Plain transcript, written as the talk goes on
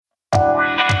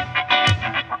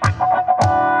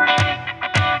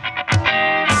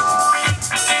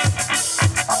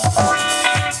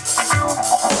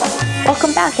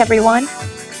everyone.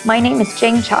 My name is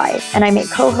Jing Chai, and I'm a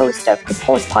co-host of the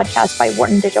Pulse podcast by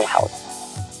Wharton Digital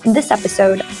Health. In this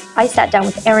episode, I sat down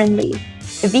with Erin Lee,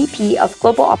 the VP of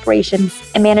Global Operations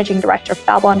and Managing Director of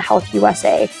Babylon Health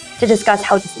USA, to discuss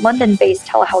how this London-based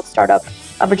telehealth startup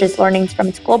leverages learnings from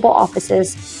its global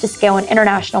offices to scale an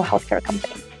international healthcare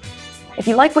company. If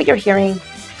you like what you're hearing,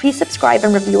 please subscribe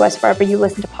and review us wherever you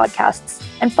listen to podcasts,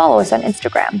 and follow us on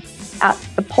Instagram at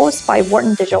The Pulse by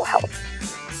Wharton Digital Health.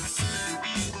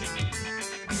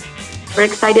 We're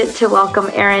excited to welcome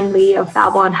Erin Lee of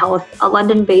Babylon Health, a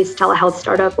London-based telehealth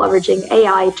startup leveraging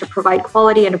AI to provide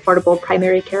quality and affordable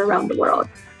primary care around the world.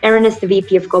 Erin is the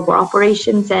VP of Global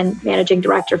Operations and Managing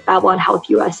Director of Babylon Health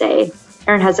USA.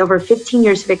 Erin has over 15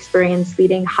 years of experience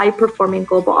leading high-performing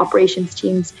global operations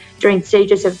teams during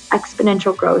stages of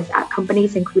exponential growth at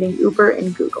companies including Uber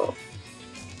and Google.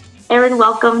 Erin,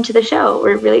 welcome to the show.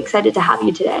 We're really excited to have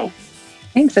you today.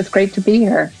 Thanks. It's great to be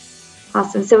here.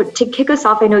 Awesome. So to kick us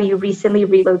off, I know you recently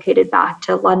relocated back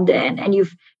to London and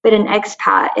you've been an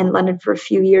expat in London for a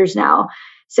few years now.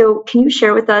 So can you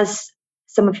share with us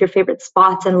some of your favorite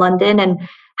spots in London and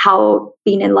how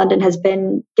being in London has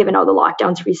been given all the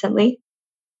lockdowns recently?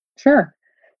 Sure.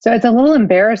 So it's a little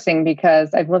embarrassing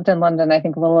because I've lived in London, I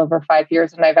think, a little over 5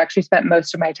 years, and I've actually spent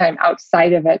most of my time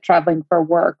outside of it traveling for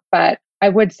work. But I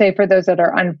would say for those that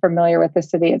are unfamiliar with the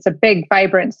city, it's a big,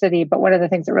 vibrant city. But one of the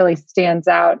things that really stands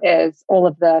out is all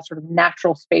of the sort of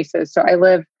natural spaces. So I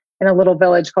live in a little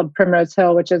village called Primrose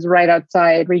Hill, which is right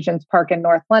outside Regent's Park in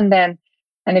North London.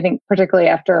 And I think particularly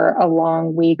after a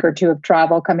long week or two of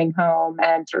travel coming home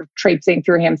and sort of traipsing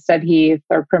through Hampstead Heath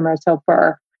or Primrose Hill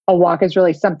for a walk is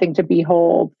really something to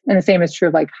behold. And the same is true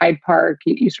of like Hyde Park.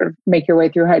 You sort of make your way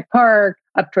through Hyde Park,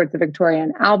 up towards the Victoria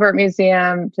and Albert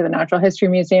Museum, to the Natural History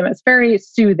Museum. It's very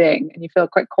soothing and you feel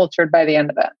quite cultured by the end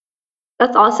of it.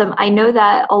 That's awesome. I know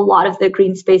that a lot of the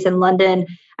green space in London,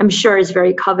 I'm sure, is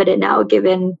very coveted now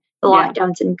given the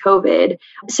lockdowns and COVID.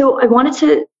 So I wanted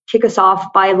to kick us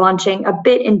off by launching a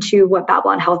bit into what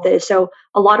Babylon Health is. So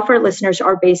a lot of our listeners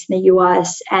are based in the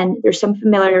US and there's some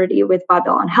familiarity with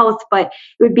Babylon Health, but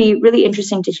it would be really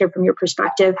interesting to hear from your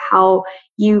perspective how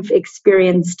you've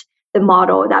experienced the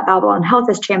model that Babylon Health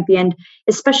has championed,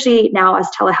 especially now as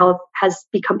telehealth has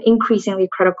become increasingly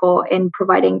critical in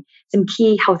providing some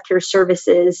key healthcare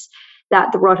services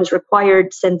that the world has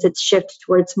required since its shift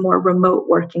towards more remote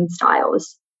working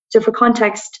styles. So for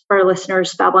context for our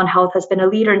listeners, Babylon Health has been a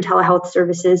leader in telehealth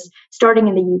services starting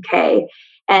in the UK,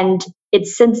 and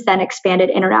it's since then expanded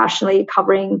internationally,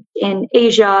 covering in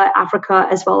Asia, Africa,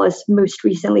 as well as most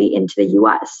recently into the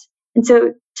US. And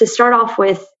so to start off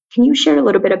with, can you share a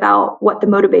little bit about what the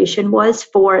motivation was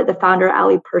for the founder,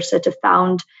 Ali Pursa, to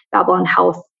found Babylon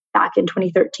Health back in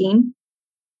 2013?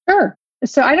 Sure.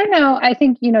 So I don't know. I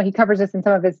think, he covers this in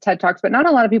some of his TED Talks, but not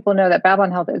a lot of people know that Babylon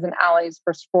Health isn't Ali's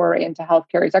first foray into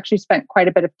healthcare. He's actually spent quite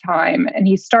a bit of time, and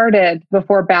he started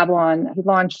before Babylon. He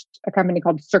launched a company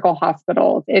called Circle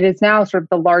Hospitals. It is now sort of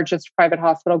the largest private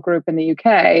hospital group in the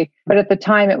UK, but at the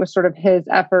time it was sort of his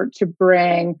effort to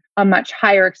bring a much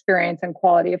higher experience and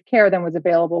quality of care than was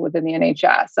available within the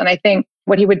NHS. And I think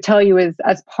what he would tell you is,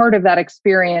 as part of that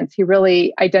experience, he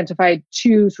really identified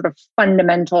two sort of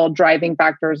fundamental driving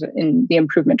factors in the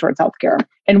improvement towards healthcare.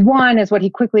 And one is what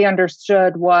he quickly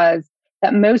understood was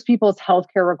that most people's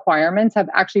healthcare requirements have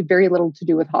actually very little to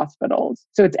do with hospitals.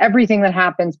 So it's everything that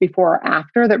happens before or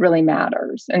after that really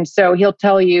matters. And so he'll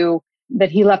tell you that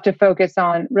he left to focus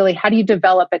on really how do you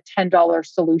develop a $10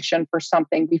 solution for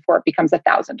something before it becomes a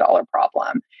 $1,000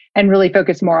 problem, and really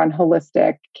focus more on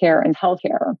holistic care and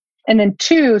healthcare. And then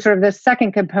two, sort of the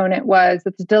second component was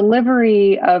that the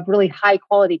delivery of really high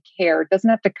quality care doesn't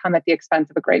have to come at the expense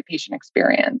of a great patient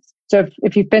experience. So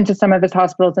if you've been to some of his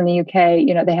hospitals in the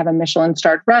UK, they have a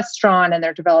Michelin-starred restaurant and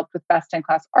they're developed with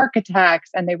best-in-class architects,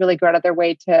 and they really go out of their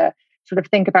way to sort of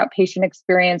think about patient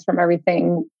experience from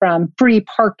everything from free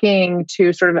parking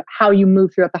to sort of how you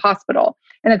move throughout the hospital.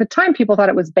 And at the time, people thought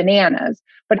it was bananas,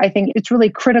 but I think it's really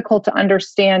critical to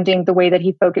understanding the way that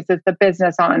he focuses the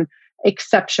business on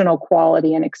exceptional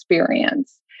quality and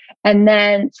experience. And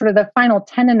then sort of the final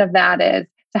tenet of that is,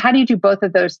 so how do you do both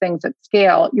of those things at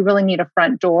scale? You really need a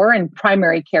front door, and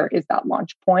primary care is that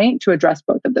launch point to address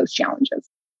both of those challenges.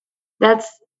 That's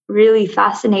really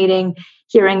fascinating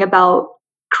hearing about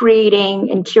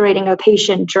creating and curating a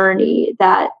patient journey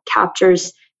that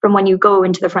captures from when you go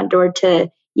into the front door to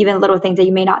even little things that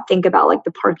you may not think about, like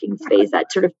the parking space,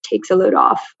 that sort of takes a load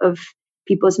off of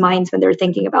people's minds when they're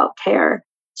thinking about care.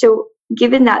 So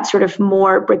given that sort of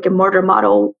more brick and mortar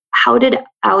model, how did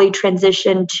Ali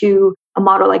transition to a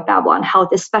model like Babylon Health,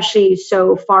 especially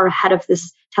so far ahead of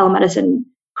this telemedicine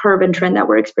curve and trend that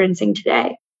we're experiencing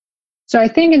today? So I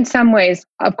think in some ways,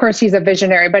 of course, he's a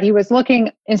visionary, but he was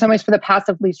looking in some ways for the path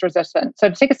of least resistance. So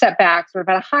to take a step back, sort of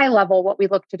at a high level, what we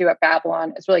look to do at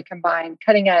Babylon is really combine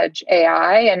cutting edge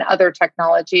AI and other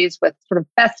technologies with sort of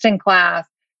best in class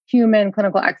human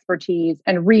clinical expertise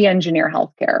and re-engineer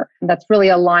healthcare. And that's really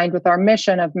aligned with our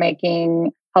mission of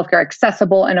making healthcare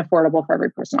accessible and affordable for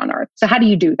every person on earth. So how do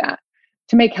you do that?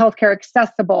 To make healthcare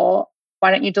accessible,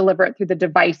 why don't you deliver it through the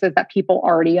devices that people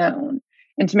already own?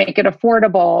 And to make it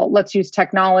affordable, let's use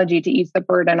technology to ease the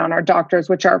burden on our doctors,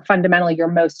 which are fundamentally your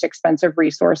most expensive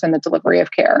resource in the delivery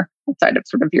of care outside of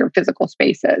sort of your physical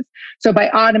spaces. So by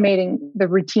automating the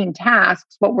routine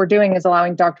tasks, what we're doing is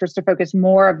allowing doctors to focus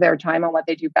more of their time on what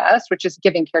they do best, which is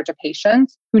giving care to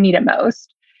patients who need it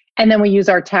most. And then we use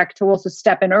our tech to also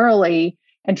step in early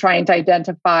and trying to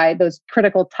identify those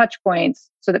critical touch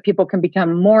points so that people can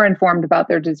become more informed about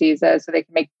their diseases so they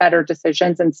can make better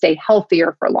decisions and stay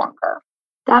healthier for longer.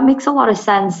 That makes a lot of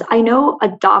sense. I know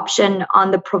adoption on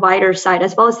the provider side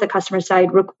as well as the customer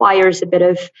side requires a bit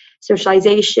of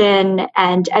socialization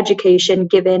and education,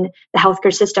 given the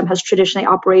healthcare system has traditionally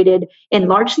operated in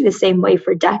largely the same way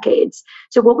for decades.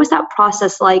 So what was that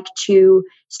process like to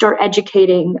start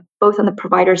educating both on the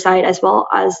provider side as well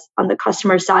as on the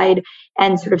customer side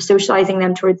and sort of socializing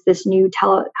them towards this new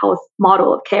telehealth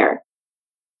model of care?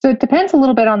 So it depends a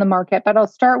little bit on the market, but I'll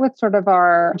start with sort of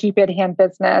our GP at hand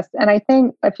business. And I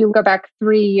think if you go back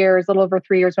 3 years, a little over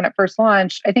 3 years when it first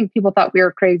launched, I think people thought we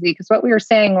were crazy because what we were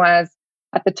saying was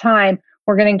at the time,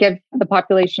 we're going to give the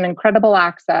population incredible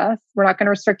access. We're not going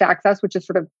to restrict access, which is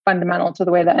sort of fundamental to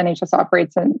the way the NHS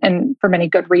operates and for many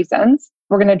good reasons.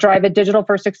 We're going to drive a digital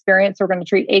first experience. So we're going to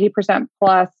treat 80%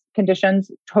 plus conditions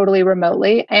totally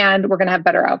remotely, and we're going to have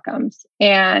better outcomes.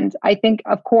 And I think,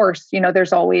 of course,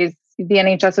 there's always the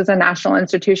NHS is a national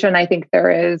institution. I think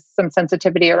there is some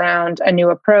sensitivity around a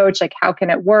new approach, like how can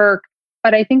it work?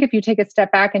 But I think if you take a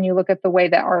step back and you look at the way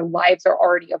that our lives are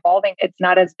already evolving, it's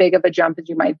not as big of a jump as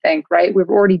you might think, right? We've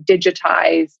already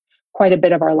digitized quite a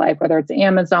bit of our life, whether it's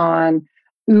Amazon,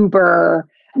 Uber,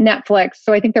 Netflix.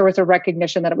 So I think there was a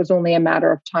recognition that it was only a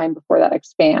matter of time before that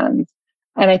expands.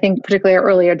 And I think particularly our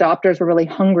early adopters were really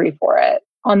hungry for it.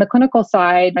 On the clinical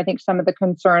side, I think some of the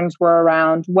concerns were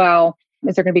around, well,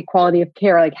 is there going to be quality of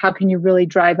care? Like, how can you really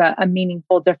drive a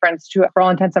meaningful difference to, for all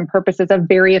intents and purposes, a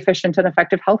very efficient and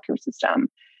effective healthcare system?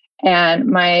 And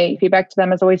my feedback to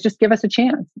them is always just give us a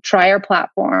chance. Try our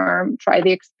platform, try the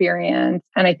experience.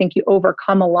 And I think you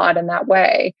overcome a lot in that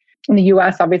way. In the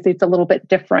US, obviously, it's a little bit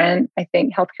different. I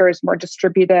think healthcare is more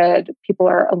distributed. People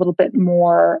are a little bit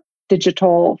more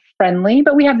digital friendly,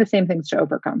 but we have the same things to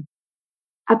overcome.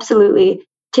 Absolutely.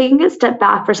 Taking a step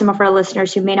back for some of our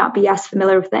listeners who may not be as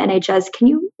familiar with the NHS, can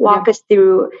you walk us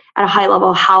through at a high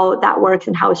level how that works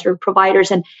and how sort of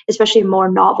providers and especially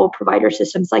more novel provider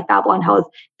systems like Babylon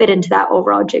Health fit into that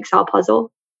overall jigsaw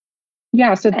puzzle?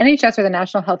 Yeah, so the NHS, or the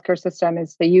National Healthcare System,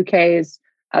 is the UK's,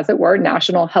 as it were,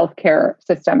 national healthcare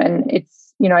system. And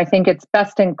it's, I think it's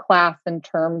best in class in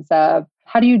terms of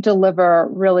how do you deliver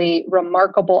really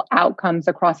remarkable outcomes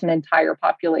across an entire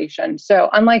population? So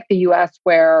unlike the US,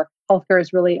 where healthcare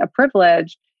is really a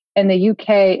privilege, in the UK,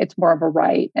 it's more of a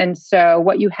right. And so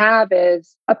what you have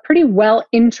is a pretty well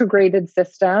integrated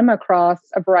system across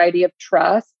a variety of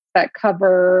trusts that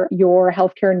cover your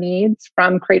healthcare needs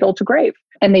from cradle to grave.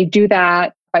 And they do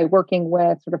that by working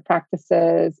with sort of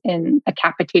practices in a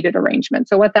capitated arrangement.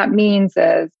 So what that means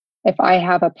is if I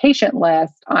have a patient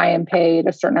list, I am paid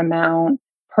a certain amount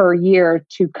per year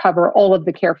to cover all of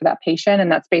the care for that patient.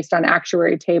 And that's based on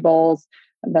actuary tables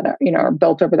that are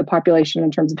built over the population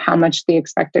in terms of how much the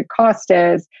expected cost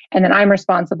is. And then I'm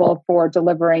responsible for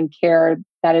delivering care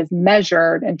that is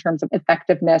measured in terms of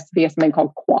effectiveness via something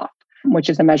called QoF, which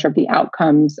is a measure of the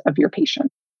outcomes of your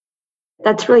patient.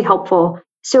 That's really helpful.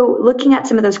 So looking at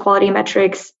some of those quality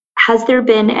metrics, has there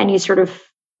been any sort of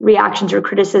reactions or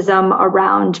criticism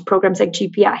around programs like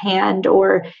GP at hand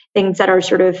or things that are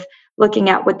sort of looking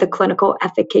at what the clinical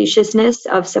efficaciousness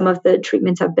of some of the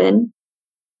treatments have been?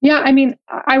 Yeah, I mean,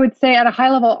 I would say at a high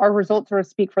level, our results sort of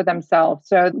speak for themselves.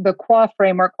 So the QoF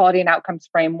framework, quality and outcomes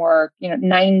framework,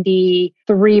 93%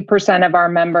 of our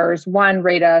members,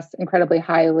 rate us incredibly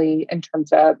highly in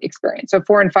terms of experience. So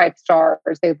 4 and 5 stars,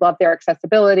 they love their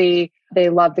accessibility. They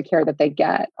love the care that they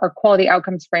get. Our quality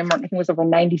outcomes framework, I think, was over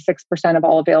 96% of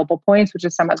all available points, which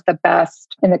is some of the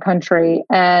best in the country.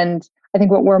 And I think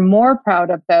what we're more proud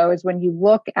of, though, is when you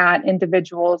look at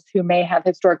individuals who may have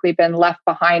historically been left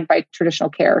behind by traditional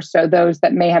care. So those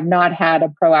that may have not had a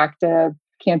proactive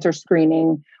cancer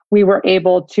screening, we were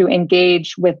able to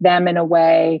engage with them in a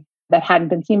way that hadn't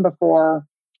been seen before,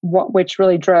 which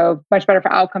really drove much better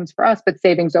for outcomes for us, but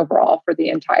savings overall for the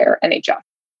entire NHS.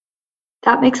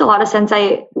 That makes a lot of sense.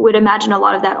 I would imagine a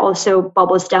lot of that also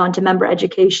bubbles down to member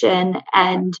education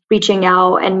and reaching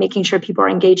out and making sure people are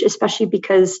engaged, especially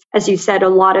because, as you said, a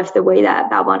lot of the way that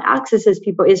Babylon accesses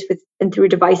people is with and through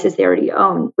devices they already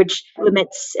own, which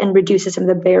limits and reduces some of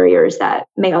the barriers that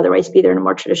may otherwise be there in a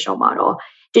more traditional model.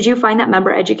 Did you find that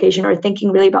member education or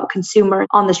thinking really about consumer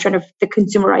on this trend of the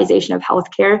consumerization of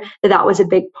healthcare, that was a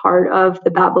big part of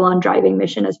the Babylon driving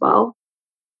mission as well?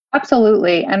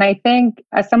 Absolutely. And I think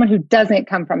as someone who doesn't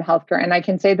come from healthcare, and I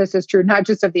can say this is true not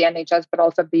just of the NHS, but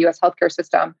also of the US healthcare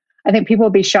system, I think people will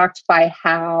be shocked by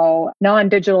how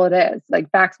non-digital it is. Like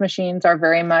fax machines are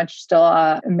very much still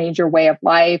a major way of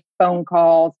life, phone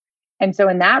calls. And so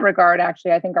in that regard,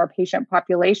 actually, I think our patient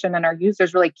population and our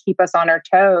users really keep us on our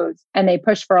toes and they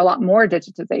push for a lot more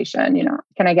digitization.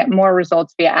 Can I get more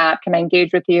results via app? Can I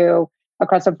engage with you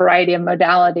across a variety of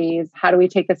modalities? How do we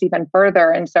take this even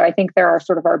further? And so I think there are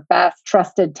sort of our best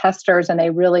trusted testers, and they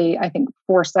really, I think,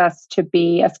 force us to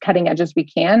be as cutting edge as we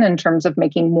can in terms of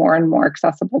making more and more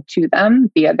accessible to them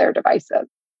via their devices.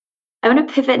 I want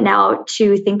to pivot now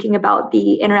to thinking about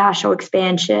the international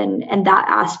expansion and that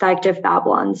aspect of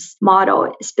Babylon's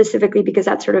model, specifically because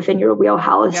that's sort of in your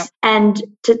wheelhouse. Yep. And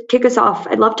to kick us off,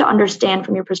 I'd love to understand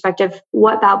from your perspective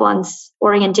what Babylon's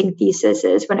orienting thesis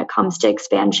is when it comes to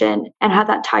expansion and how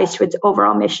that ties to its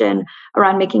overall mission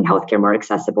around making healthcare more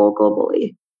accessible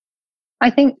globally. I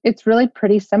think it's really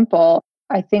pretty simple.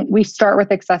 I think we start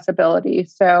with accessibility.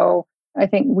 So I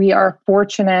think we are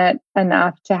fortunate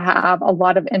enough to have a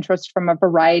lot of interest from a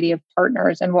variety of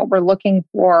partners. And what we're looking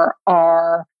for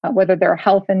are, whether they're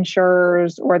health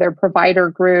insurers or they're provider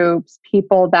groups,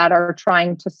 people that are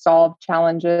trying to solve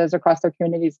challenges across their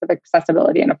communities with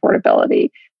accessibility and affordability.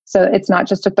 So it's not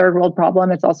just a third world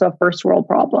problem, it's also a first world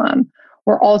problem.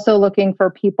 We're also looking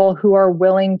for people who are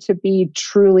willing to be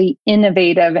truly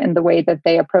innovative in the way that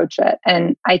they approach it.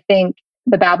 And I think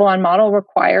the Babylon model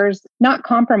requires not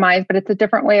compromise, but it's a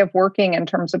different way of working in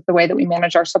terms of the way that we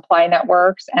manage our supply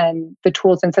networks and the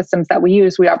tools and systems that we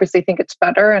use. We obviously think it's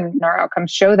better and our outcomes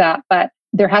show that, but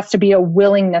there has to be a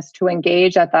willingness to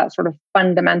engage at that sort of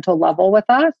fundamental level with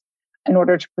us in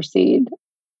order to proceed.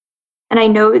 And I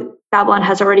know Babylon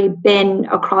has already been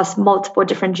across multiple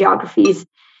different geographies.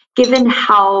 Given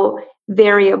how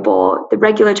variable the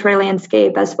regulatory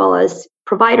landscape, as well as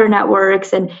provider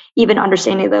networks and even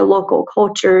understanding the local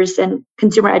cultures and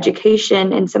consumer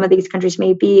education in some of these countries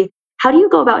may be, how do you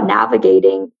go about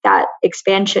navigating that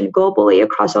expansion globally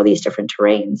across all these different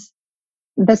terrains?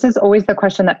 This is always the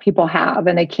question that people have,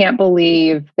 and they can't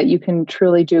believe that you can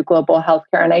truly do global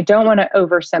healthcare. And I don't want to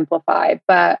oversimplify,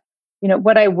 but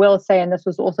what I will say, and this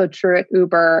was also true at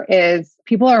Uber, is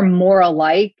people are more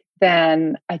alike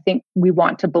than I think we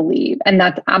want to believe. And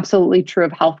that's absolutely true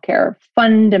of healthcare.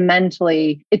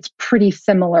 Fundamentally, it's pretty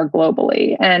similar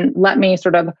globally. And let me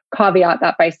sort of caveat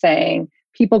that by saying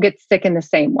people get sick in the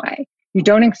same way. You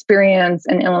don't experience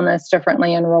an illness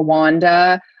differently in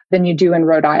Rwanda than you do in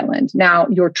Rhode Island. Now,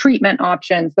 your treatment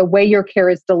options, the way your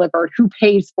care is delivered, who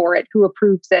pays for it, who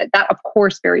approves it, that of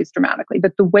course varies dramatically.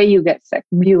 But the way you get sick,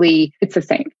 really, it's the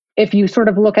same. If you sort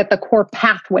of look at the core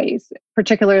pathways,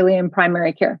 particularly in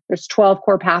primary care, there's 12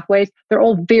 core pathways. They're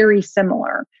all very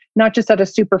similar, not just at a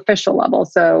superficial level.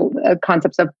 So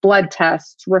concepts of blood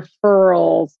tests,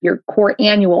 referrals, your core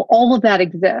annual, all of that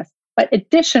exists. But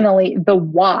additionally, the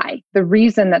why, the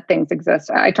reason that things exist.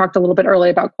 I talked a little bit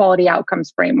earlier about quality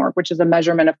outcomes framework, which is a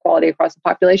measurement of quality across the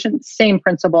population. Same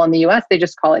principle in the US, they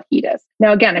just call it HEDIS.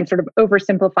 Now, again, I'm sort of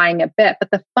oversimplifying a bit,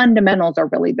 but the fundamentals are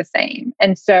really the same.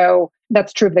 And so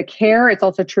that's true of the care. It's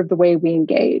also true of the way we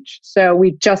engage. So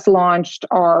we just launched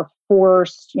our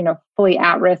first, fully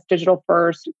at-risk digital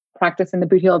first practice in the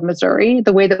Boot Heel of Missouri.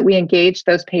 The way that we engage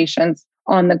those patients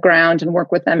on the ground and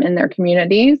work with them in their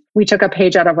communities, we took a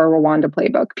page out of our Rwanda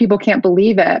playbook. People can't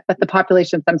believe it, but the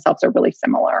populations themselves are really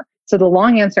similar. So the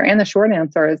long answer and the short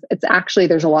answer is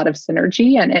there's a lot of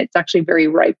synergy and it's actually very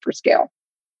ripe for scale.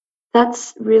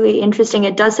 That's really interesting.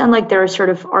 It does sound like there are sort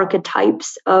of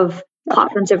archetypes of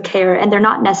platforms of care, and they're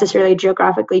not necessarily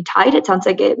geographically tied. It sounds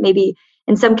like it maybe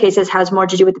in some cases has more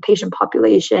to do with the patient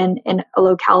population in a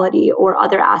locality or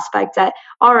other aspects that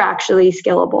are actually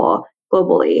scalable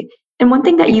globally. And one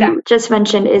thing that you just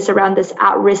mentioned is around this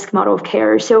at-risk model of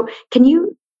care. So can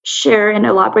you share and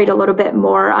elaborate a little bit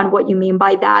more on what you mean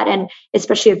by that? And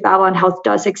especially if Babylon Health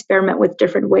does experiment with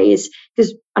different ways,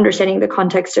 because understanding the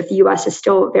context of the US is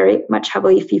still very much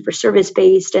heavily fee-for-service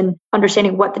based, and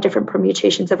understanding what the different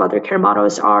permutations of other care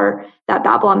models are that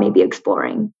Babylon may be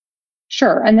exploring.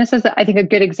 Sure. And this is, I think, a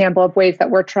good example of ways that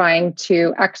we're trying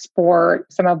to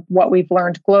export some of what we've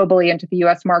learned globally into the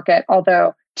US market.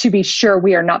 Although, to be sure,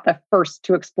 we are not the first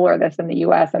to explore this in the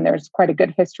US, and there's quite a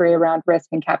good history around risk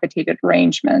and capitated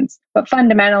arrangements. But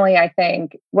fundamentally, I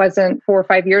think, wasn't 4 or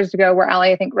 5 years ago where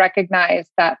Ali, I think,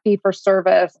 recognized that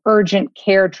fee-for-service, urgent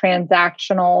care,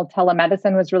 transactional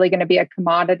telemedicine was really going to be a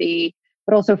commodity.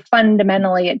 But also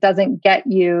fundamentally, it doesn't get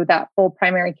you that full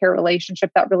primary care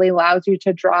relationship that really allows you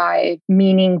to drive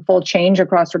meaningful change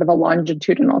across sort of a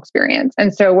longitudinal experience.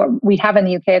 And so what we have in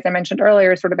the UK, as I mentioned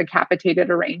earlier, is sort of a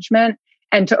capitated arrangement.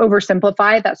 And to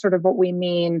oversimplify, that's sort of what we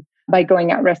mean by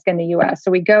going at risk in the US.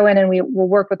 So we go in and we will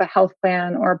work with a health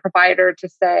plan or a provider to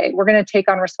say, we're going to take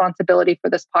on responsibility for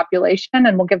this population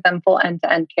and we'll give them full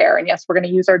end-to-end care. And yes, we're going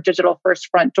to use our digital first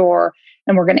front door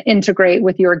and we're going to integrate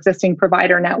with your existing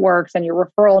provider networks and your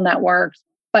referral networks.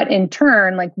 But in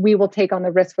turn, like we will take on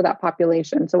the risk for that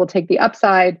population. So we'll take the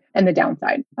upside and the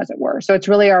downside, as it were. So it's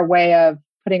really our way of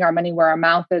putting our money where our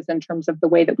mouth is in terms of the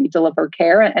way that we deliver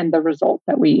care and the result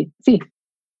that we see.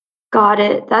 Got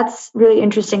it. That's really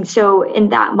interesting. So in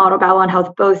that model, Babylon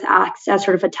Health both acts as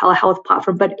sort of a telehealth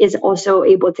platform, but is also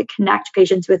able to connect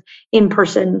patients with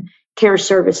in-person care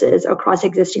services across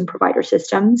existing provider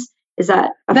systems. Is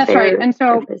that a That's fair right. And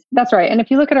so surface? that's right. And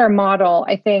if you look at our model,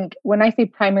 I think when I say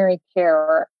primary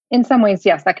care, in some ways,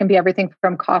 yes, that can be everything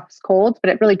from coughs, colds, but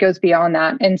it really goes beyond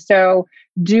that. And so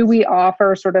do we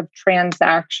offer sort of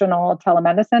transactional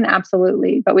telemedicine?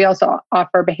 Absolutely. But we also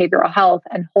offer behavioral health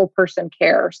and whole person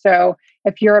care. So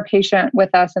if you're a patient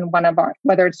with us in one of our,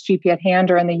 whether it's GP at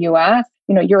hand or in the US,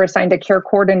 you're assigned a care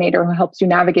coordinator who helps you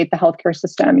navigate the healthcare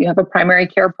system. You have a primary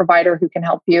care provider who can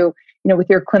help you,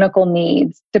 with your clinical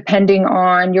needs. Depending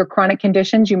on your chronic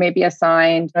conditions, you may be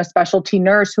assigned a specialty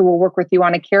nurse who will work with you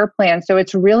on a care plan. So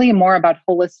it's really more about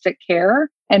holistic care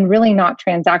and really not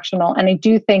transactional. And I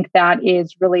do think that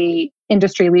is really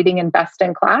industry leading and best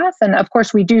in class. And of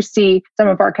course, we do see some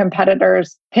of our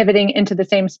competitors pivoting into the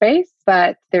same space,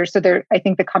 but I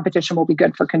think the competition will be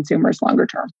good for consumers longer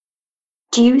term.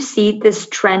 Do you see this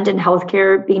trend in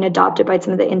healthcare being adopted by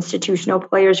some of the institutional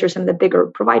players or some of the bigger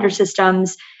provider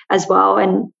systems as well?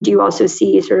 And do you also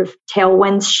see sort of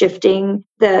tailwinds shifting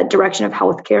the direction of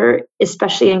healthcare,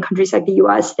 especially in countries like the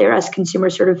US, there as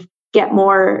consumers sort of get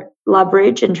more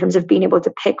leverage in terms of being able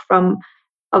to pick from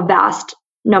a vast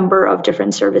number of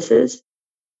different services?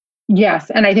 Yes.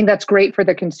 And I think that's great for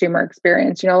the consumer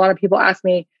experience. A lot of people ask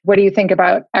me, what do you think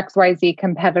about XYZ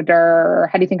competitor? Or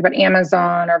how do you think about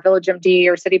Amazon or VillageMD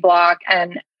or CityBlock?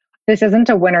 And this isn't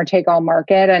a winner take all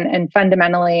market. And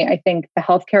fundamentally, I think the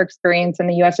healthcare experience in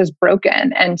the US is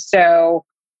broken. And so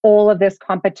all of this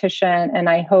competition, and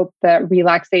I hope the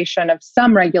relaxation of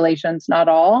some regulations, not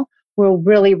all, will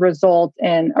really result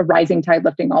in a rising tide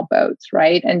lifting all boats,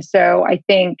 right? And so I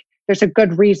think there's a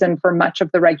good reason for much of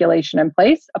the regulation in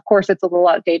place. Of course, it's a little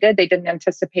outdated. They didn't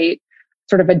anticipate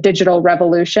sort of a digital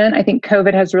revolution. I think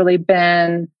COVID has really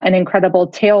been an incredible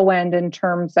tailwind in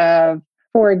terms of,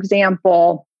 for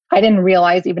example, I didn't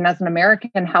realize even as an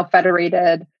American how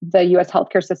federated the US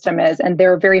healthcare system is. And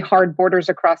there are very hard borders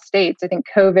across states. I think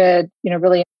COVID,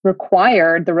 really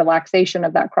required the relaxation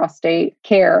of that cross-state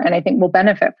care. And I think we'll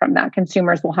benefit from that.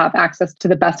 Consumers will have access to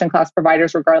the best-in-class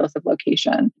providers regardless of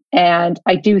location. And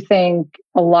I do think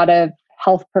a lot of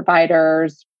health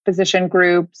providers, physician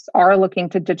groups are looking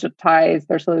to digitize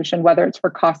their solution, whether it's for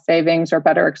cost savings or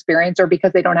better experience, or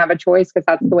because they don't have a choice, because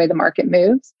that's the way the market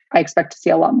moves. I expect to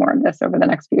see a lot more of this over the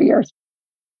next few years.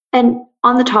 And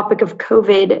on the topic of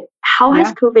COVID, how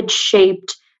has COVID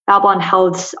shaped Babylon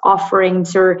Health's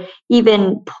offerings or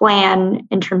even plan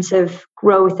in terms of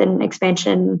growth and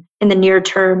expansion in the near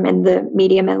term and the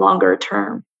medium and longer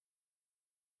term?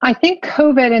 I think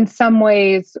COVID in some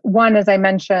ways, one, as I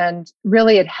mentioned,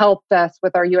 really it helped us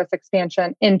with our US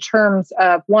expansion in terms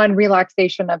of one,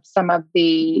 relaxation of some of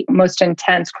the most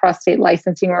intense cross-state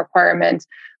licensing requirements.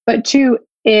 But two,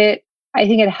 I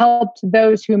think it helped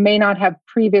those who may not have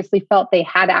previously felt they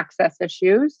had access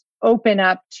issues open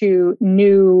up to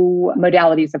new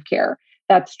modalities of care.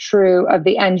 That's true of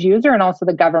the end user and also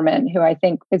the government, who I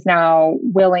think is now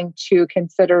willing to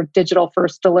consider digital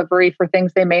first delivery for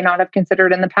things they may not have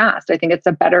considered in the past. I think it's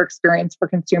a better experience for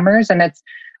consumers, and it's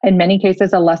in many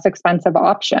cases a less expensive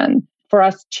option. For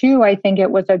us too, I think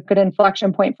it was a good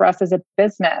inflection point for us as a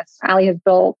business. Ali has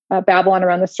built Babylon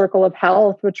around the circle of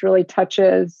health, which really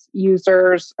touches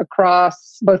users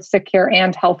across both sick care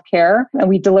and healthcare. And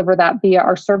we deliver that via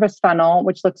our service funnel,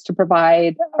 which looks to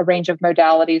provide a range of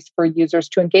modalities for users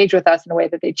to engage with us in a way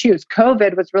that they choose.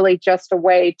 COVID was really just a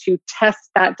way to test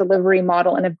that delivery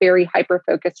model in a very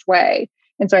hyper-focused way.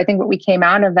 And so I think what we came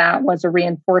out of that was a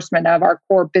reinforcement of our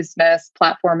core business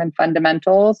platform and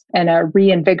fundamentals and a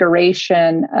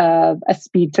reinvigoration of a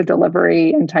speed to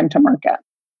delivery and time to market.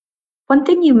 One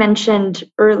thing you mentioned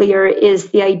earlier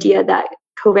is the idea that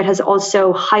COVID has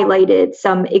also highlighted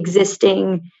some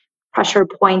existing pressure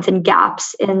points and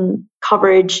gaps in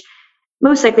coverage,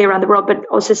 most likely around the world, but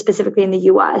also specifically in the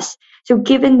US. So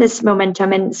given this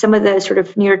momentum and some of the sort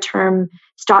of near-term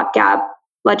stopgap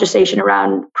legislation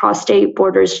around cross-state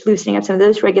borders, loosening up some of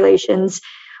those regulations,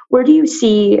 where do you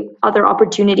see other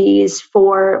opportunities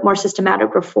for more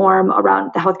systematic reform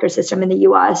around the healthcare system in the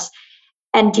US?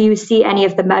 And do you see any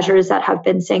of the measures that have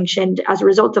been sanctioned as a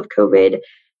result of COVID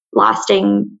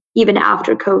lasting even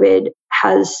after COVID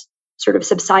has sort of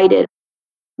subsided?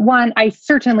 One, I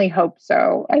certainly hope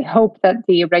so. I hope that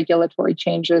the regulatory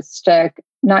changes stick,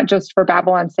 not just for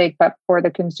Babylon's sake, but for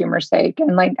the consumer's sake.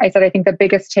 And like I said, I think the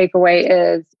biggest takeaway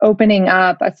is opening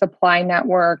up a supply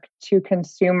network to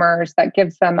consumers that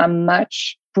gives them a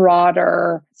much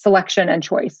broader selection and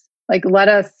choice. Like, let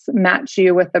us match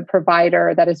you with the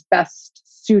provider that is best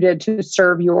suited to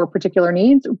serve your particular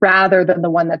needs rather than the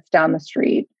one that's down the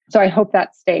street. So I hope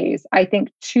that stays. I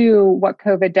think, too, what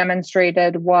COVID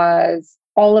demonstrated was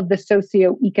all of the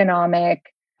socioeconomic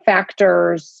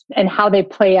factors and how they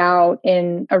play out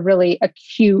in a really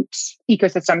acute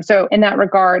ecosystem. So in that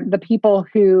regard, the people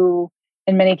who,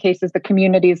 in many cases, the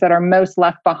communities that are most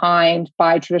left behind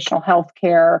by traditional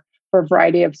healthcare for a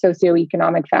variety of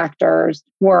socioeconomic factors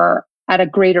were at a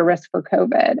greater risk for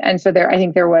COVID. And so I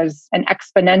think there was an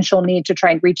exponential need to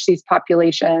try and reach these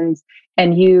populations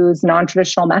and use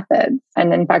non-traditional methods.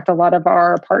 And in fact, a lot of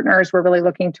our partners were really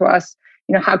looking to us,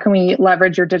 how can we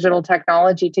leverage your digital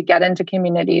technology to get into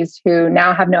communities who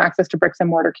now have no access to bricks and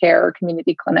mortar care or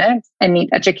community clinics and need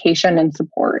education and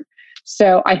support?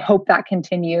 So I hope that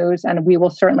continues, and we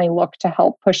will certainly look to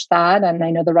help push that. And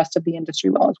I know the rest of the industry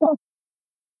will as well.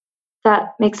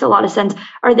 That makes a lot of sense.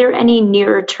 Are there any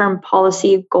near-term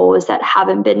policy goals that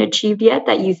haven't been achieved yet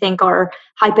that you think are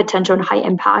high potential and high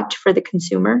impact for the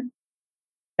consumer?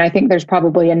 I think there's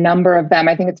probably a number of them.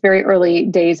 I think it's very early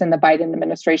days in the Biden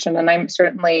administration, and I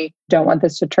certainly don't want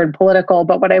this to turn political.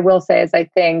 But what I will say is I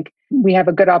think we have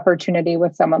a good opportunity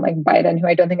with someone like Biden, who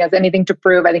I don't think has anything to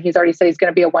prove. I think he's already said he's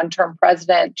going to be a one-term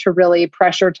president, to really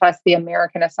pressure test the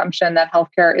American assumption that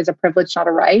healthcare is a privilege, not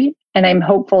a right. And I'm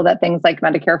hopeful that things like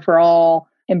Medicare for All,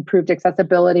 improved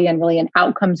accessibility, and really an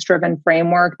outcomes-driven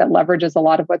framework that leverages a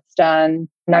lot of what's done,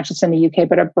 not just in the UK,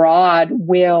 but abroad,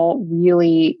 will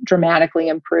really dramatically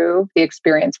improve the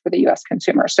experience for the US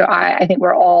consumer. So I think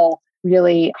we're all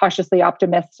really cautiously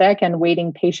optimistic and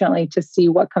waiting patiently to see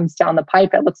what comes down the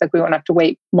pipe. It looks like we won't have to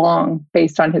wait long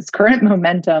based on his current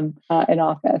momentum in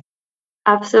office.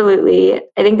 Absolutely.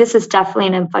 I think this is definitely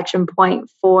an inflection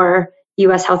point for the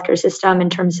US healthcare system in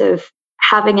terms of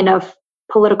having enough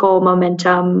political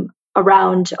momentum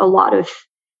around a lot of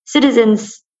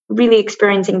citizens really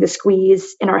experiencing the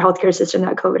squeeze in our healthcare system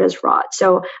that COVID has wrought.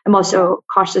 So I'm also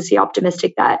cautiously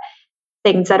optimistic that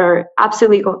things that are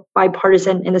absolutely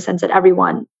bipartisan, in the sense that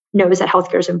everyone knows that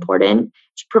healthcare is important,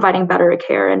 providing better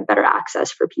care and better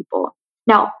access for people.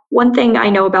 Now, one thing I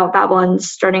know about Babylon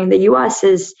starting in the US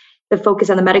is the focus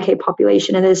on the Medicaid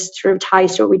population, and this sort of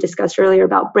ties to what we discussed earlier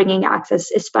about bringing access,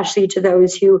 especially to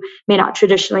those who may not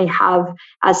traditionally have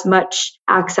as much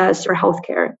access or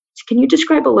healthcare. So can you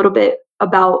describe a little bit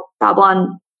about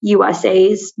Babylon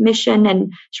USA's mission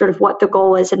and sort of what the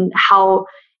goal is and how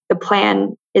the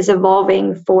plan is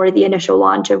evolving for the initial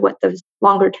launch of what the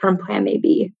longer term plan may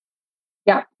be?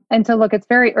 Yeah. And so look, it's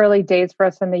very early days for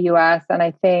us in the US. And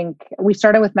I think we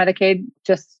started with Medicaid,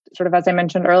 just sort of as I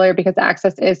mentioned earlier, because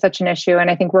access is such an issue.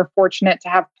 And I think we're fortunate to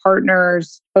have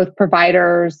partners, both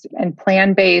providers and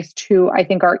plan-based, who I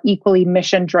think are equally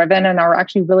mission-driven and are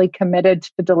actually really committed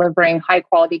to delivering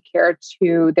high-quality care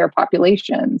to their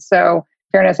population. So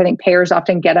fairness, I think payers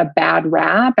often get a bad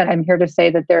rap. And I'm here to say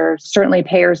that there's certainly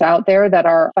payers out there that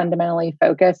are fundamentally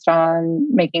focused on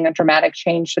making a dramatic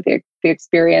change to the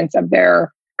experience of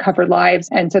their covered lives.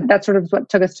 And so that's sort of what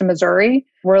took us to Missouri.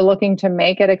 We're looking to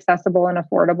make it accessible and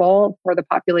affordable for the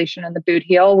population in the boot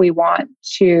heel. We want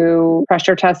to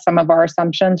pressure test some of our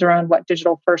assumptions around what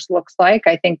digital first looks like.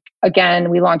 I think,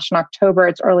 again, we launched in October.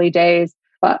 It's early days,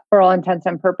 but for all intents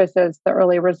and purposes, the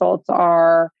early results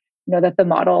are, that the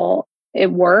model,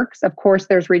 it works. Of course,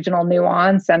 there's regional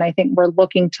nuance. And I think we're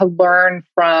looking to learn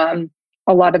from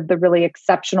a lot of the really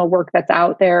exceptional work that's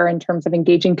out there in terms of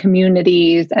engaging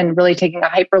communities and really taking a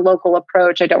hyper-local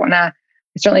approach. I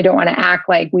certainly don't want to act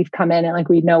like we've come in and like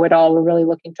we know it all. We're really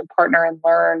looking to partner and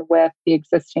learn with the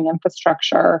existing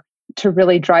infrastructure to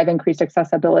really drive increased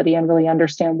accessibility and really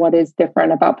understand what is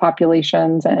different about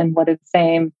populations and what is the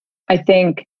same. I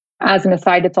think, as an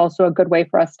aside, it's also a good way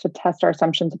for us to test our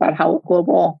assumptions about how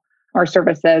global our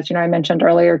services. I mentioned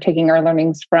earlier taking our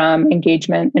learnings from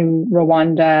engagement in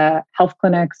Rwanda health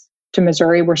clinics to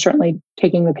Missouri. We're certainly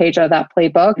taking the page out of that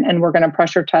playbook, and we're going to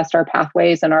pressure test our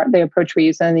pathways and the approach we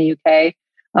use in the UK,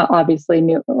 obviously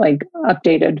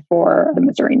updated for the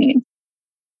Missouri needs.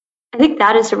 I think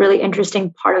that is a really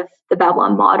interesting part of the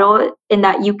Babylon model, in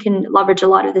that you can leverage a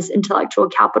lot of this intellectual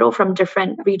capital from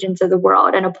different regions of the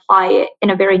world and apply it in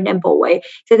a very nimble way.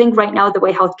 So I think right now the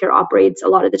way healthcare operates a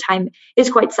lot of the time is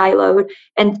quite siloed,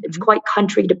 and it's quite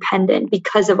country dependent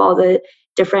because of all the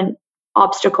different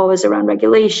obstacles around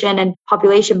regulation and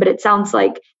population. But it sounds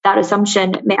like that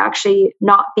assumption may actually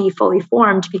not be fully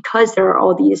formed because there are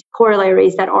all these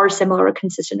corollaries that are similar or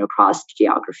consistent across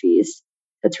geographies.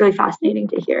 That's really fascinating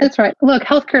to hear. That's right. Look,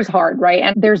 healthcare is hard, right?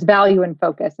 And there's value in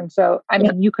focus. And so,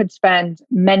 you could spend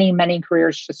many, many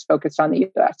careers just focused on the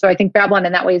US. So I think Babylon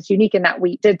in that way is unique in that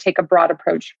we did take a broad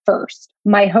approach first.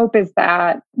 My hope is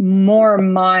that more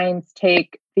minds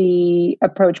take the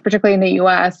approach, particularly in the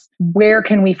US, where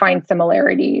can we find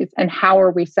similarities and how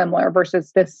are we similar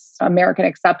versus this American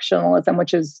exceptionalism,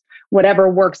 which is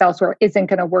whatever works elsewhere isn't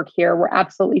going to work here. We're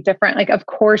absolutely different. Of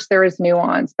course, there is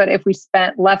nuance, but if we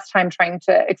spent less time trying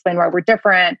to explain why we're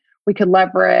different, we could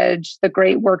leverage the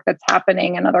great work that's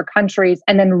happening in other countries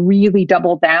and then really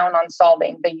double down on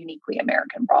solving the uniquely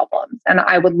American problems. And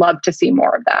I would love to see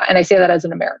more of that. And I say that as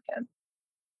an American.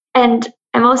 And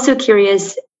I'm also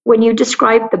curious, when you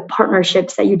describe the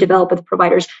partnerships that you develop with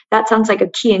providers, that sounds like a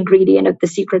key ingredient of the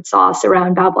secret sauce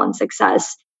around Babylon's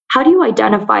success. How do you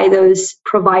identify those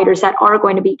providers that are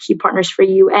going to be key partners for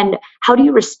you? And how do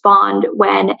you respond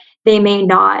when they may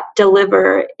not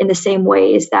deliver in the same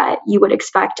ways that you would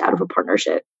expect out of a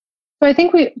partnership? So I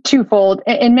think twofold.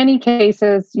 In many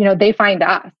cases, they find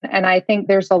us. And I think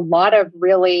there's a lot of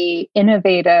really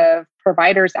innovative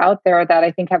providers out there that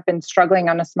I think have been struggling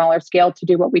on a smaller scale to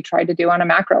do what we try to do on a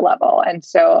macro level. And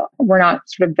so we're not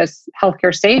sort of this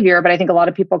healthcare savior, but I think a lot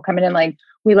of people come in like,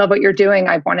 we love what you're doing.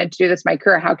 I've wanted to do this my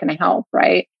career. How can I help?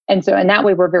 Right. And so in that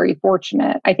way, we're very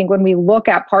fortunate. I think when we look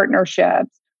at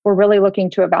partnerships, we're really looking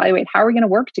to evaluate how are we going to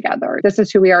work together. This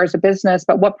is who we are as a business,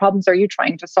 but what problems are you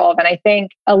trying to solve? And I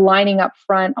think aligning up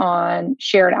front on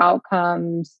shared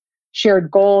outcomes,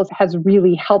 shared goals has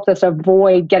really helped us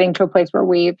avoid getting to a place where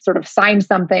we've sort of signed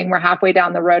something, we're halfway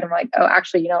down the road and we're like, oh,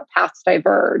 actually, paths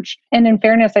diverge. And in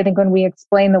fairness, I think when we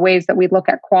explain the ways that we look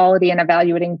at quality and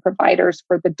evaluating providers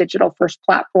for the digital first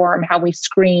platform, how we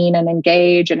screen and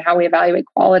engage and how we evaluate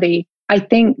quality, I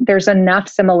think there's enough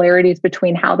similarities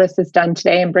between how this is done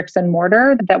today in bricks and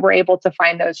mortar that we're able to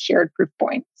find those shared proof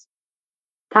points.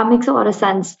 That makes a lot of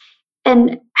sense.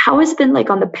 And how has it been like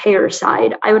on the payer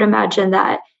side? I would imagine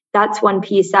that that's one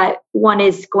piece that one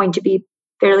is going to be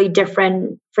fairly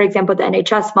different. For example, the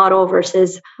NHS model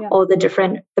versus all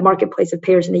the marketplace of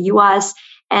payers in the US.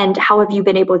 And how have you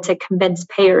been able to convince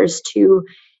payers to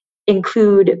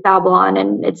include Babylon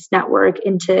and its network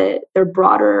into their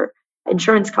broader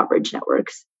insurance coverage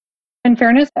networks? In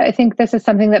fairness, I think this is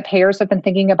something that payers have been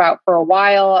thinking about for a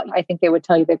while. I think they would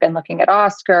tell you they've been looking at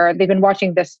Oscar. They've been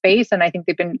watching this space, and I think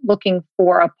they've been looking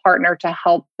for a partner to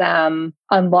help them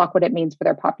unlock what it means for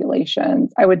their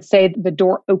populations. I would say the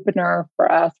door opener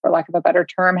for us, for lack of a better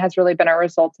term, has really been our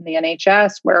results in the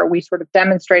NHS, where we sort of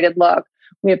demonstrated, look,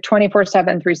 we have 24/7,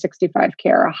 365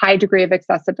 care, a high degree of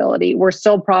accessibility. We're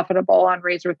still profitable on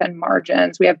razor thin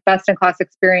margins. We have best in class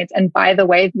experience. And by the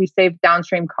way, we save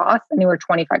downstream costs anywhere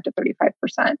 25 to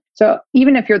 35%. So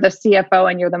even if you're the CFO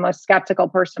and you're the most skeptical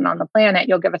person on the planet,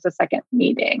 you'll give us a second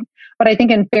meeting. But I think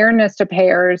in fairness to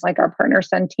payers like our partner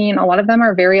Centene, a lot of them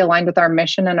are very aligned with our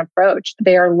mission and approach.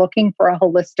 They are looking for a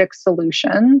holistic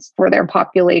solutions for their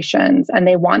populations, and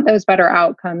they want those better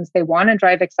outcomes. They want to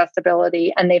drive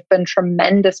accessibility, and they've been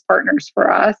tremendous partners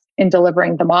for us in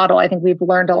delivering the model. I think we've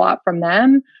learned a lot from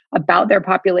them about their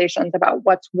populations, about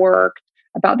what's worked,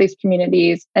 about these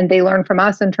communities, and they learn from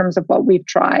us in terms of what we've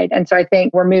tried. And so I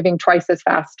think we're moving twice as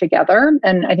fast together.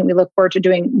 And I think we look forward to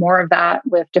doing more of that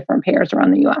with different payers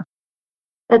around the US.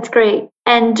 That's great.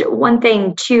 And one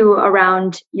thing too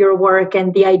around your work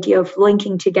and the idea of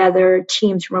linking together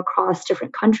teams from across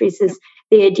different countries is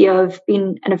the idea of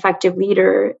being an effective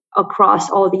leader across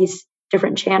all these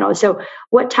different channels. So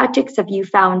what tactics have you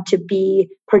found to be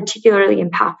particularly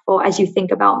impactful as you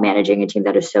think about managing a team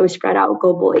that is so spread out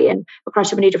globally and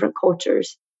across so many different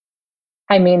cultures?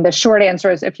 I mean, the short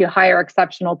answer is if you hire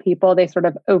exceptional people, they sort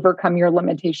of overcome your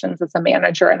limitations as a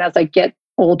manager. And as I get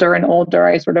older and older,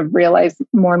 I sort of realize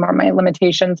more and more my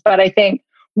limitations. But I think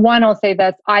One, I'll say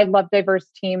this, I love diverse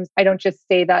teams. I don't just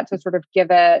say that to sort of give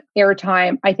it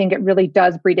airtime. I think it really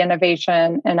does breed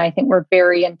innovation. And I think we're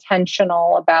very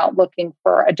intentional about looking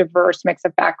for a diverse mix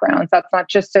of backgrounds. That's not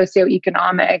just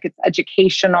socioeconomic, it's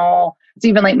educational. It's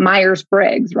even like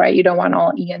Myers-Briggs, right? You don't want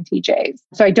all ENTJs.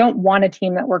 So I don't want a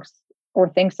team that works or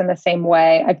thinks in the same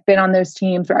way. I've been on those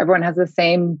teams where everyone has the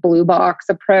same blue box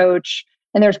approach.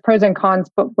 And there's pros and cons,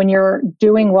 but when you're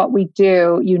doing what we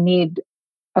do, you need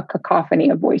a cacophony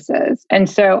of voices. And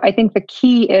so I think the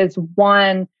key is,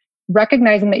 one,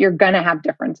 recognizing that you're going to have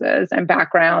differences and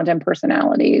background and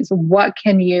personalities. What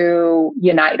can you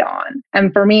unite on?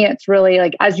 And for me, it's really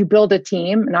like, as you build a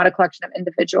team, not a collection of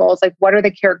individuals, like what are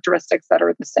the characteristics that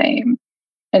are the same?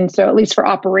 And so at least for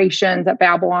operations at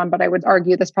Babylon, but I would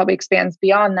argue this probably expands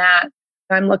beyond that.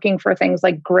 I'm looking for things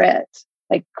like grit,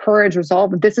 like courage,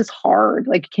 resolve. This is hard.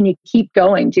 Like, can you keep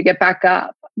going? Do you get back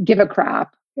up? Give a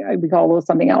crap. We call it a little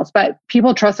something else, but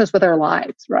people trust us with their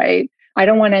lives, right? I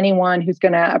don't want anyone who's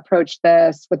going to approach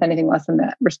this with anything less than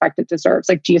the respect it deserves.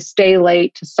 Like, do you stay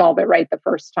late to solve it right the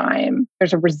first time?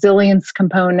 There's a resilience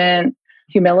component,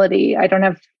 humility. I don't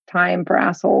have time for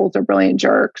assholes or brilliant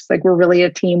jerks. Like, we're really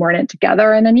a team. We're in it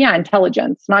together. And then,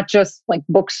 intelligence, not just like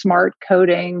book smart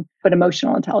coding, but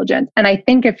emotional intelligence. And I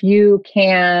think if you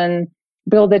can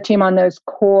build a team on those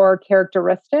core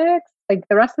characteristics, like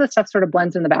the rest of the stuff sort of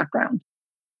blends in the background.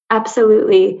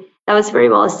 Absolutely. That was very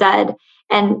well said.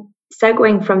 And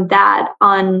segueing from that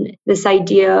on this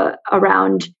idea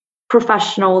around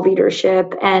professional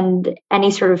leadership and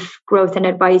any sort of growth and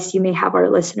advice you may have our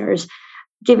listeners,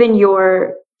 given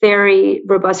your very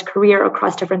robust career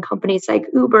across different companies like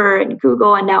Uber and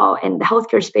Google, and now in the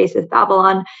healthcare space with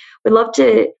Babylon, we'd love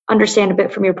to understand a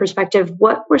bit from your perspective,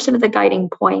 what were some of the guiding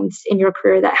points in your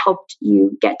career that helped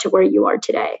you get to where you are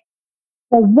today?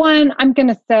 Well, one, I'm going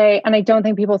to say, and I don't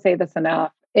think people say this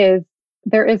enough, is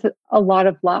there is a lot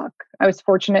of luck. I was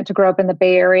fortunate to grow up in the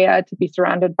Bay Area, to be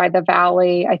surrounded by the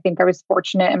Valley. I think I was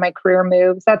fortunate in my career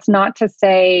moves. That's not to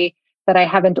say that I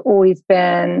haven't always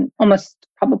been, almost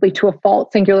probably to a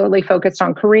fault, singularly focused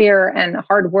on career and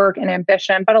hard work and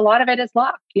ambition. But a lot of it is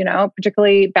luck,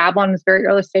 particularly Babylon was very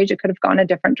early stage. It could have gone a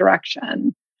different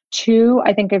direction. Two,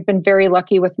 I think I've been very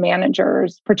lucky with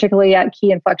managers, particularly at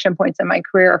key inflection points in my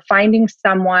career, finding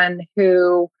someone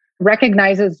who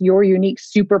recognizes your unique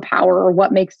superpower or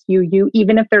what makes you you,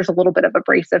 even if there's a little bit of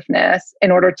abrasiveness,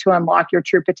 in order to unlock your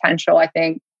true potential, I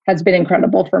think has been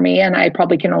incredible for me. And I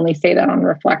probably can only say that on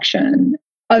reflection.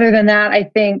 Other than that, I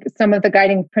think some of the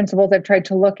guiding principles I've tried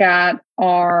to look at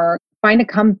are find a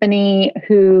company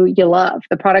who you love,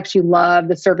 the products you love,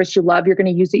 the service you love, you're going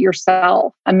to use it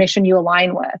yourself, a mission you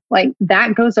align with. Like,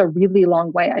 that goes a really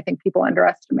long way. I think people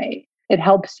underestimate. It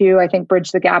helps you, I think,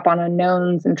 bridge the gap on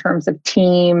unknowns in terms of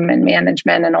team and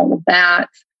management and all of that.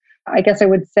 I guess I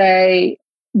would say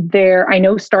I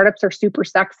know startups are super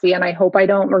sexy, and I hope I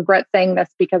don't regret saying this,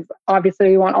 because obviously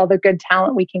we want all the good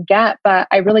talent we can get, but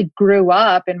I really grew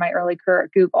up in my early career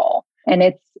at Google. And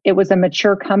it was a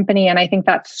mature company. And I think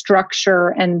that structure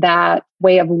and that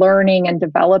way of learning and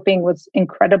developing was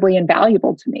incredibly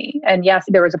invaluable to me. And yes,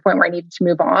 there was a point where I needed to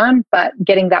move on, but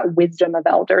getting that wisdom of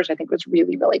elders, I think, was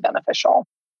really, really beneficial.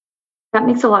 That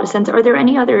makes a lot of sense. Are there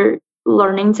any other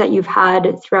learnings that you've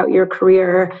had throughout your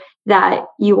career that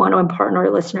you want to impart on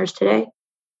our listeners today?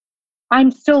 I'm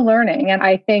still learning. And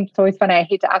I think it's always funny. I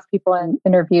hate to ask people in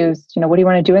interviews, what do you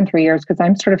want to do in 3 years? Because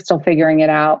I'm sort of still figuring it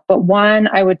out. But one,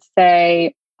 I would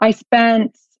say I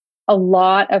spent a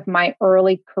lot of my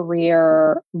early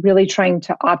career really trying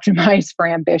to optimize for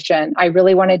ambition. I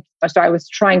was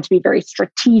trying to be very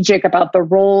strategic about the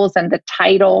roles and the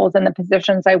titles and the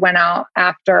positions I went out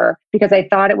after, because I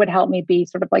thought it would help me be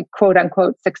sort of like, quote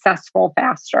unquote, successful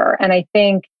faster. And I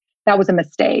think that was a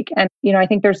mistake. And, I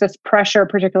think there's this pressure,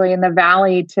 particularly in the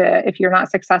Valley, to, if you're not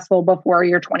successful before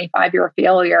you're 25, you're a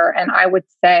failure. And I would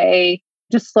say,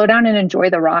 just slow down and enjoy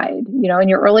the ride. In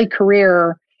your early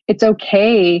career, it's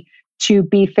okay to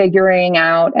be figuring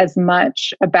out as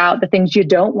much about the things you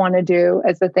don't want to do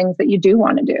as the things that you do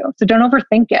want to do. So don't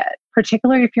overthink it,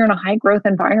 particularly if you're in a high growth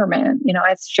environment.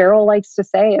 As Cheryl likes to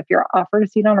say, if you're offered a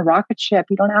seat on a rocket ship,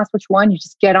 you don't ask which one, you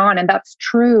just get on. And that's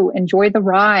true. Enjoy the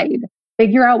ride.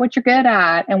 Figure out what you're good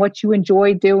at and what you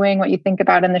enjoy doing, what you think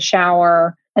about in the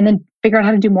shower, and then figure out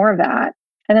how to do more of that.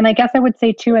 And then I guess I would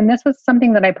say too, and this was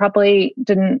something that I probably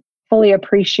didn't fully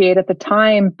appreciate at the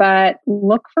time, but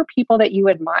look for people that you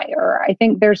admire. I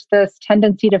think there's this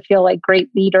tendency to feel like great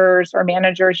leaders or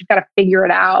managers, you've got to figure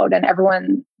it out and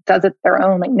everyone does it their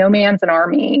own. Like, no man's an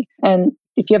army. And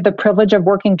if you have the privilege of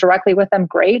working directly with them,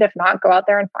 great. If not, go out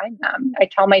there and find them. I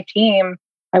tell my team,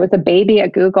 I was a baby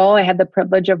at Google. I had the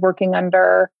privilege of working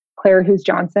under Claire Hughes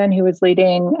Johnson, who was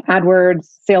leading AdWords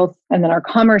sales and then our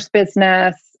commerce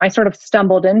business. I sort of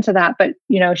stumbled into that, but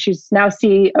she's now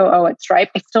COO at Stripe.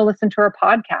 I still listen to her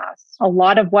podcast. A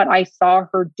lot of what I saw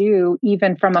her do,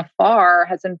 even from afar,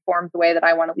 has informed the way that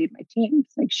I want to lead my teams.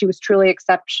 Like, she was truly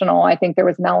exceptional. I think there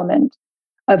was an element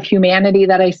of humanity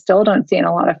that I still don't see in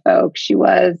a lot of folks. She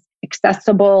was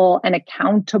accessible and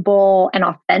accountable and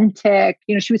authentic.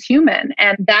 She was human.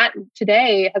 And that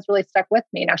today has really stuck with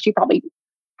me. Now, she probably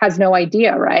has no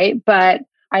idea, right? But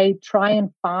I try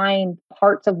and find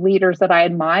parts of leaders that I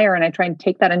admire and I try and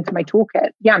take that into my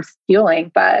toolkit. Yeah, I'm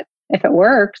stealing, but if it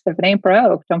works, if it ain't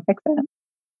broke, don't fix it.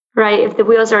 Right. If the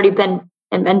wheel's already been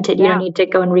invented, you don't need to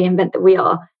go and reinvent the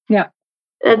wheel. Yeah.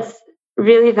 That's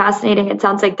really fascinating. It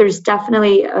sounds like there's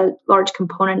definitely a large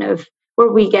component of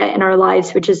where we get in our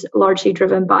lives, which is largely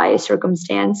driven by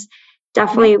circumstance,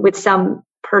 definitely with some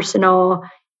personal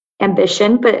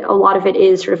ambition, but a lot of it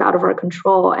is sort of out of our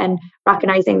control, and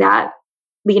recognizing that,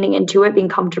 leaning into it, being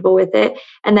comfortable with it,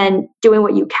 and then doing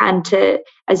what you can to,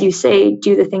 as you say,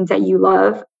 do the things that you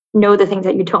love, know the things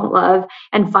that you don't love,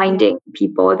 and finding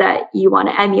people that you want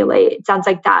to emulate. It sounds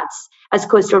like that's as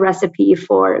close to a recipe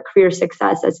for career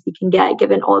success as we can get,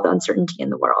 given all the uncertainty in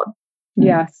the world.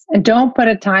 Yes. And don't put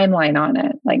a timeline on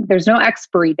it. Like, there's no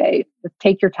expiry date. Just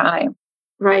take your time.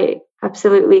 Right.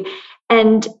 Absolutely.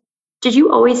 And did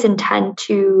you always intend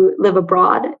to live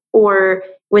abroad, or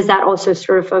was that also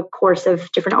sort of a course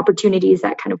of different opportunities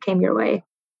that kind of came your way?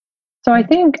 So I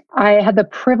think I had the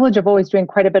privilege of always doing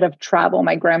quite a bit of travel.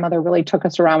 My grandmother really took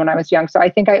us around when I was young. So I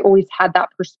think I always had that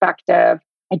perspective.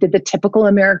 I did the typical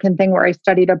American thing where I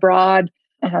studied abroad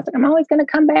and I was like, I'm always going to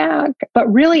come back.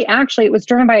 But really, actually, it was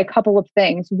driven by a couple of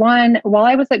things. One, while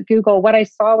I was at Google, what I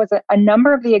saw was a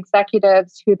number of the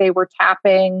executives who they were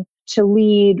tapping to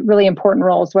lead really important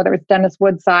roles, whether it's Dennis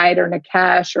Woodside or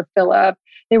Nikesh or Philip,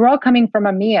 they were all coming from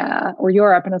EMEA or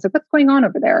Europe. And I was like, what's going on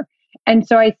over there? And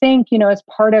so I think, as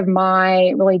part of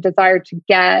my really desire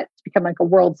to become like a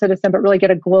world citizen, but really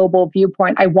get a global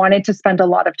viewpoint, I wanted to spend a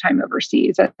lot of time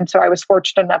overseas. And so I was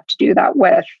fortunate enough to do that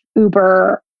with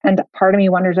Uber. And part of me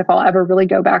wonders if I'll ever really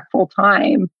go back full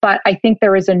time. But I think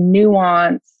there is a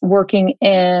nuance working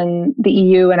in the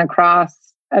EU and across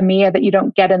EMEA that you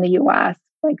don't get in the US.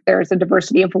 Like, there's a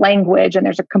diversity of language and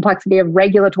there's a complexity of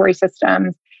regulatory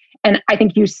systems. And I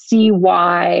think you see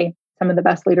why some of the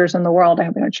best leaders in the world, I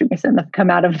hope I don't shoot myself, have come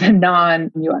out of the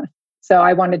non-US. So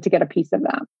I wanted to get a piece of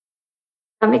that.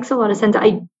 That makes a lot of sense.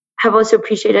 I have also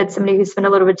appreciated somebody who spent a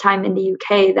little bit of time in the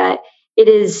UK, that it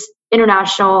is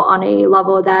international on a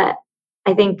level that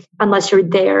I think, unless you're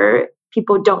there,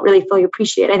 people don't really fully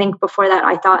appreciate. I think before that,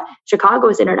 I thought Chicago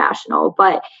was international,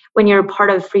 but when you're part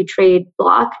of free trade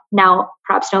bloc, now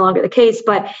perhaps no longer the case,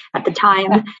 but at the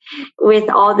time, with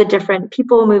all the different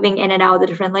people moving in and out of the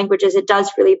different languages, it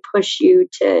does really push you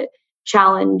to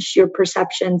challenge your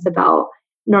perceptions about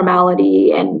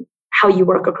normality and how you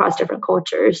work across different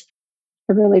cultures.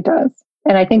 It really does.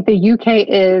 And I think the UK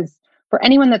is, for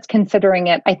anyone that's considering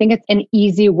it, I think it's an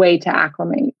easy way to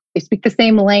acclimate. They speak the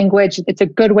same language. It's a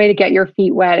good way to get your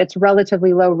feet wet. It's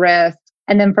relatively low risk.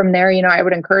 And then from there, I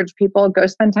would encourage people, go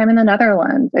spend time in the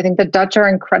Netherlands. I think the Dutch are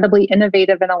incredibly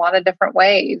innovative in a lot of different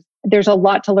ways. There's a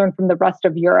lot to learn from the rest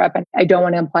of Europe. And I don't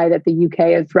want to imply that the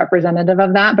UK is representative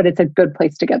of that, but it's a good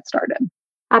place to get started.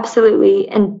 Absolutely.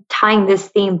 And tying this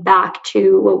theme back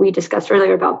to what we discussed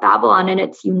earlier about Babylon and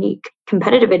its unique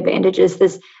competitive advantages,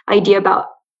 this idea about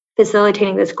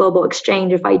facilitating this global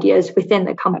exchange of ideas within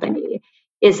the company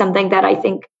is something that I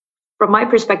think, from my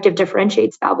perspective,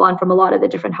 differentiates Babylon from a lot of the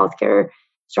different healthcare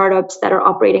startups that are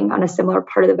operating on a similar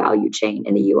part of the value chain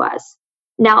in the US.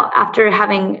 Now, after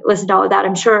having listened to all of that,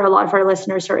 I'm sure a lot of our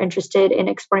listeners are interested in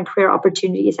exploring career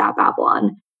opportunities at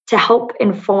Babylon. To help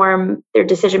inform their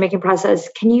decision-making process,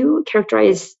 can you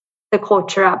characterize the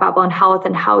culture at Babylon Health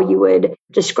and how you would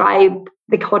describe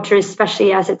the culture,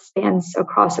 especially as it spans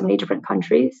across so many different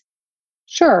countries?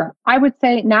 Sure. I would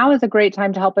say now is a great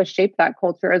time to help us shape that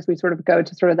culture as we sort of go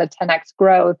to sort of the 10x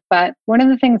growth. But one of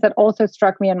the things that also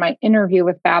struck me in my interview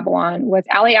with Babylon was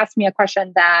Ali asked me a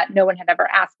question that no one had ever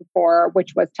asked before,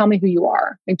 which was, tell me who you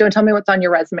are. Like, don't tell me what's on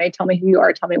your resume. Tell me who you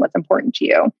are. Tell me what's important to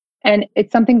you. And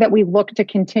it's something that we look to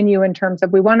continue in terms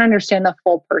of, we want to understand the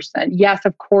full person. Yes,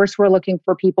 of course, we're looking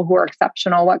for people who are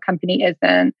exceptional. What company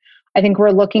isn't? I think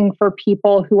we're looking for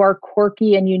people who are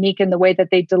quirky and unique in the way that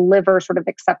they deliver sort of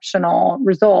exceptional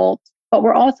results. But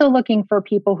we're also looking for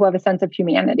people who have a sense of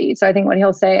humanity. So I think what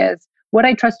he'll say is, would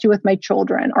I trust you with my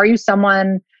children? Are you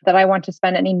someone that I want to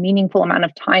spend any meaningful amount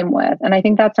of time with? And I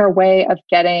think that's our way of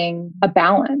getting a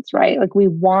balance, right? Like, we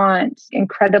want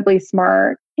incredibly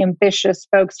smart, ambitious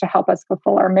folks to help us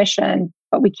fulfill our mission.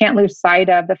 But we can't lose sight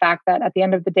of the fact that at the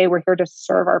end of the day, we're here to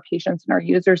serve our patients and our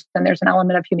users. And there's an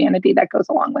element of humanity that goes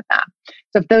along with that.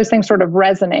 So if those things sort of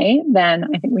resonate, then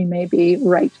I think we may be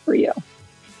right for you.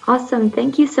 Awesome.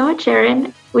 Thank you so much,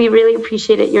 Erin. We really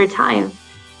appreciated your time.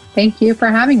 Thank you for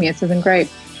having me. This has been great.